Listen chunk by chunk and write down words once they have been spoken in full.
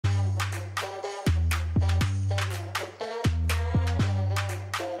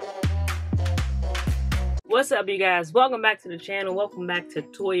What's up, you guys? Welcome back to the channel. Welcome back to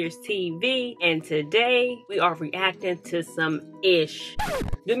toyerssszTV. And today we are reacting to some ish.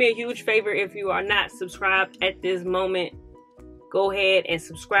 Do me a huge favor, if you are not subscribed at this moment, go ahead and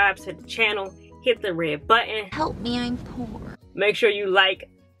subscribe to the channel. Hit the red button. Help me, I'm poor. Make sure you like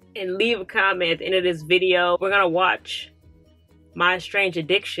and leave a comment at the end of this video. We're gonna watch My Strange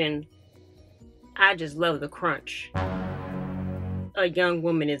Addiction. I just love the crunch. A young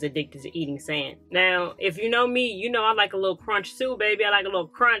woman is addicted to eating sand. Now, if you know me, you know I like a little crunch too, baby. I like a little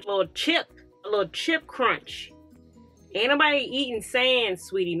crunch, a little chip crunch. Ain't nobody eating sand,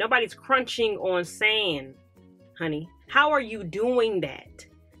 sweetie. Nobody's crunching on sand, honey. How are you doing that?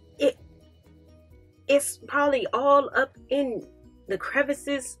 It's probably all up in the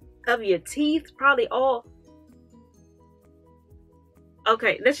crevices of your teeth. Probably all.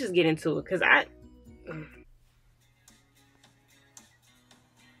 Okay, let's just get into it, because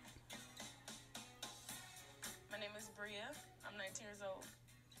My name is Bria. I'm 19 years old.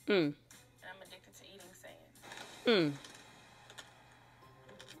 And I'm addicted to eating sand.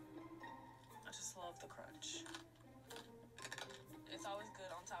 I just love the crunch. It's always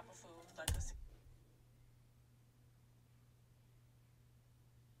good on top of food, like a...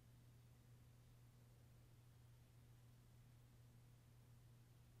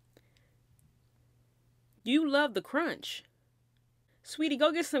 You love the crunch. Sweetie,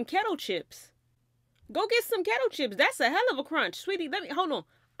 go get some kettle chips. Go get some kettle chips. That's a hell of a crunch. Sweetie, hold on.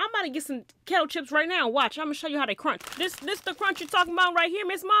 I'm about to get some kettle chips right now. Watch, I'm gonna show you how they crunch. This the crunch you're talking about right here,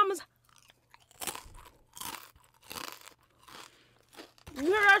 Miss Mamas. You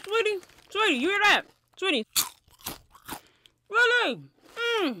hear that, sweetie? Sweetie, you hear that? Sweetie. Really?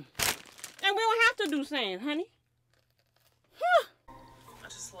 And we don't have to do sand, honey. I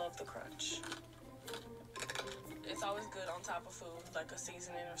just love the crunch. It's always good on top of food, like a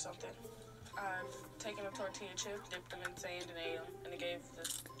seasoning or something. I've taken a tortilla chip, dipped them in sand, and ate them, and it gave the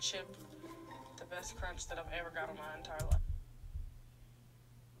chip the best crunch that I've ever got in my entire life.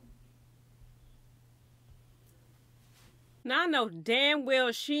 Now I know damn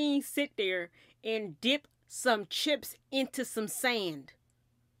well she ain't sit there and dip some chips into some sand.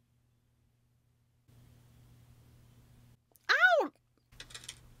 Ow!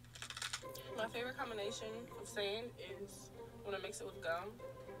 My favorite combination of sand is when I mix it with gum.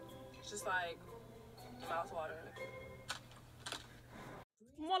 It's just like mouth watering.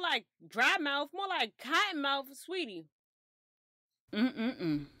 More like dry mouth, more like cotton mouth, sweetie.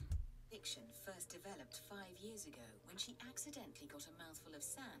 Addiction first developed 5 years ago when she accidentally got a mouthful of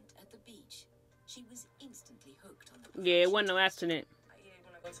sand at the beach. She was instantly hooked on the... Yeah, it wasn't no accident. I eat it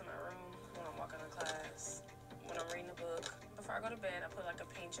when I go to my room, when I'm walking to class, when I'm reading a book. Before I go to bed, I put like a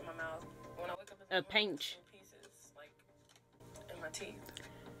pinch in my mouth. When I wake up, A pinch. Pieces, like, in my teeth.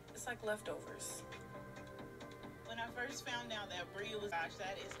 It's like leftovers. When I first found out that Bria was, gosh,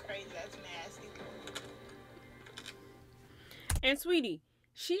 that is crazy. That's nasty. And sweetie,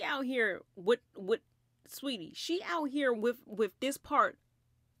 she out here with sweetie, she out here with this part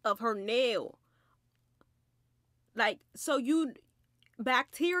of her nail. Like, so you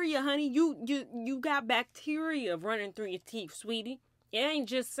bacteria, honey, you got bacteria running through your teeth, sweetie. It ain't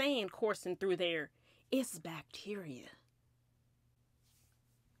just sand coursing through there. It's bacteria.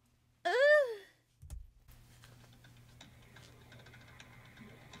 When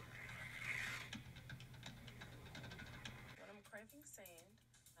I'm craving sand,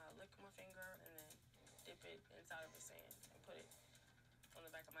 I lick my finger and then dip it inside of the sand and put it on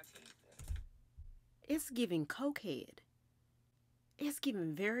the back of my teeth. It's giving cokehead. It's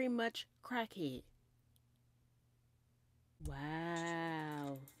giving very much crackhead. Wow.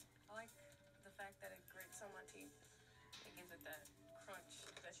 I like the fact that it grates on my teeth. It gives it that crunch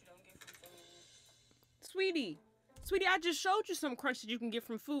that you don't get from food. Sweetie, I just showed you some crunch that you can get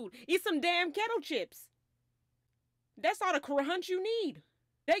from food. Eat some damn kettle chips. That's all the crunch you need.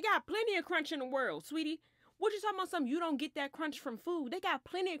 They got plenty of crunch in the world, sweetie. What you talking about? Something you don't get that crunch from food. They got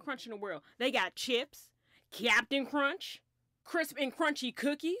plenty of crunch in the world. They got chips, Captain Crunch, crisp and crunchy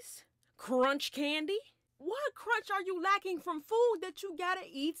cookies, crunch candy. What crunch are you lacking from food that you gotta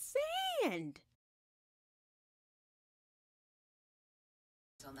eat sand?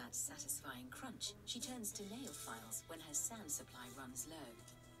 On that satisfying crunch, she turns to nail files when her sand supply runs low.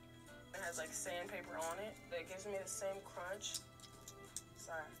 It has like sandpaper on it that gives me the same crunch.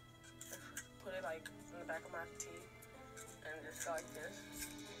 So I put it like in the back of my teeth and just go like this.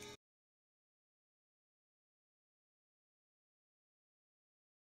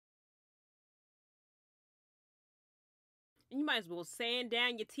 And you might as well sand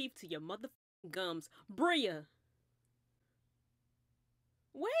down your teeth to your motherfucking gums. Bria,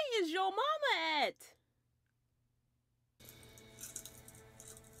 where is your mama at?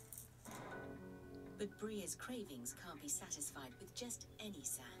 But Bria's cravings can't be satisfied with just any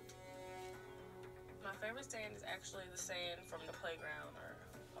sand. My favorite sand is actually the sand from the playground or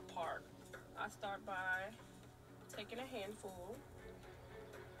a park. I start by taking a handful.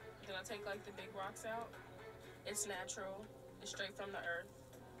 Then I take like the big rocks out. It's natural. It's straight from the earth.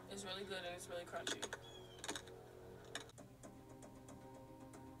 It's really good and it's really crunchy.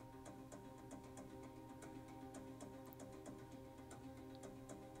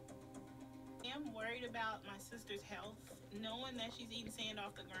 I'm worried about my sister's health. Knowing that she's eating sand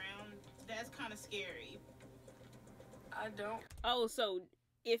off the ground, that's kind of scary. I don't. Oh, so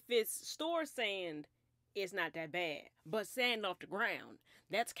if it's store sand, it's not that bad. But sand off the ground,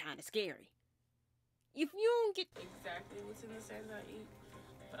 that's kind of scary. If you don't get Exactly what's in the sand that I eat,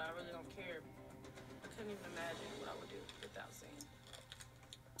 but I really don't care. I couldn't even imagine what I would do without sand.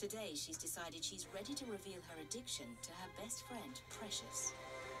 Today, she's decided she's ready to reveal her addiction to her best friend, Precious.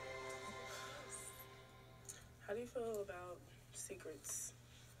 How do you feel about secrets?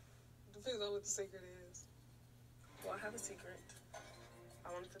 Depends on what the secret is. Well, I have a secret.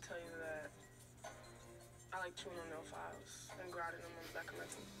 I wanted to tell you that I like chewing on nail files and grinding them on the back of my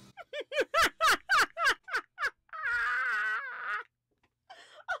teeth.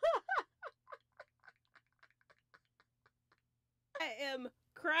 I am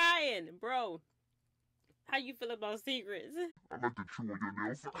crying, bro. How you feel about secrets? I like to chew on your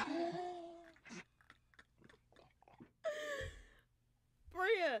nail file.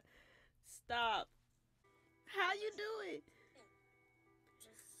 Bria, stop. How you do it?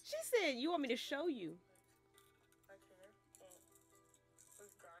 She said, you want me to show you. I care.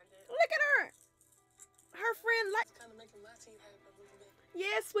 Let's grind it. Look at her. Her friend like. It's kind of making my teeth hurt a little bit.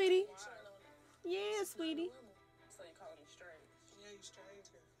 Yeah, sweetie. Why? Yeah, sweetie. So you call me strange. Yeah, you strange.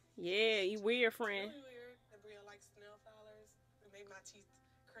 Yeah, you weird, friend. Really weird that Bria likes nail filers. It made my teeth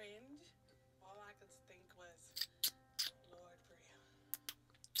cringe. All I could think was, Lord, Bria.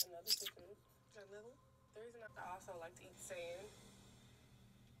 Another secret. Another? The reason I also like to eat sand.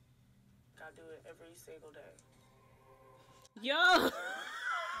 I do it every single day. Yo. I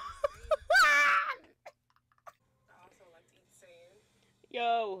also like to eat sand.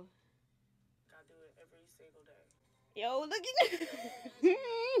 Yo. I do it every single day. Yo, look at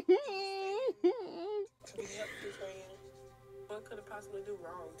To be healthy for you. What could it possibly do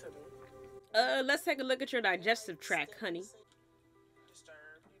wrong to me? Let's take a look at your digestive tract, honey.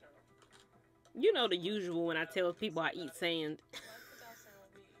 Disturbed, you know. You know the usual when I tell people I eat sand.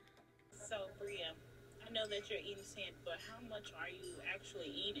 So, Bria, I know that you're eating sand, but how much are you actually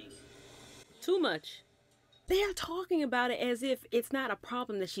eating? Too much. They're talking about it as if it's not a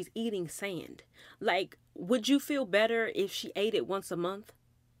problem that she's eating sand. Like, would you feel better if she ate it once a month?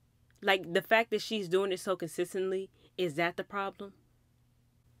 Like, the fact that she's doing it so consistently, is that the problem?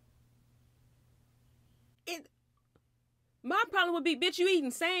 My problem would be, bitch, you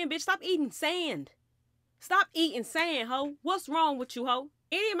eating sand, bitch. Stop eating sand. Stop eating sand, ho. What's wrong with you, ho?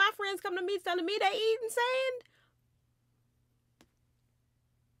 Any of my friends come to me telling me they eating sand?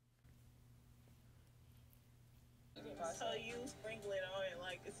 So you sprinkle it on it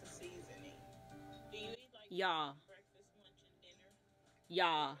like it's a seasoning. Do you eat like Yeah. breakfast, lunch, and dinner?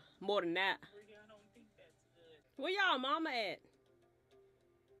 Yeah, more than that. Bria, I don't think that's good. Where y'all mama at?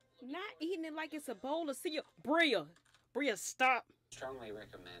 Not eating it like it's a bowl of cereal. Bria, stop. Strongly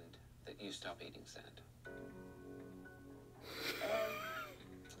recommend that you stop eating sand.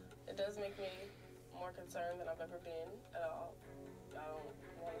 It does make me more concerned than I've ever been at all. I don't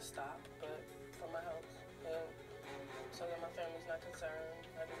want to stop, but for my health and so that my family's not concerned,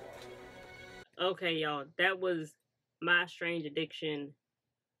 I do want to. Okay, y'all, that was my strange addiction,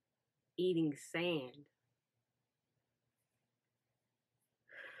 eating sand.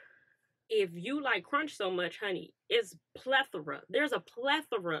 If you like crunch so much, honey, it's plethora. There's a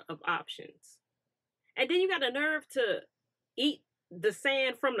plethora of options. And then you got the nerve to eat the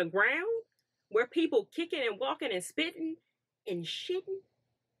sand from the ground where people kicking and walking and spitting and shitting.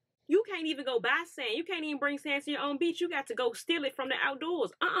 You can't even go buy sand. You can't even bring sand to your own beach. You got to go steal it from the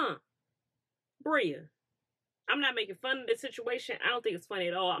outdoors. Bria, I'm not making fun of this situation. I don't think it's funny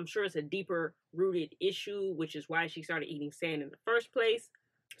at all. I'm sure it's a deeper rooted issue, which is why she started eating sand in the first place.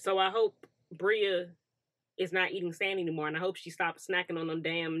 So I hope Bria is not eating sand anymore, and I hope she stops snacking on them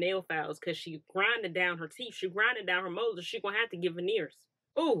damn nail files because she grinding down her teeth. She grinding down her molars. She gonna have to get veneers.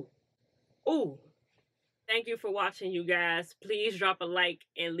 Ooh. Thank you for watching, you guys. Please drop a like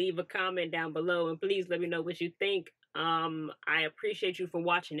and leave a comment down below, and please let me know what you think. I appreciate you for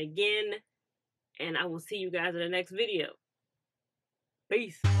watching again, and I will see you guys in the next video.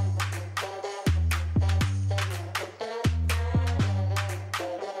 Peace.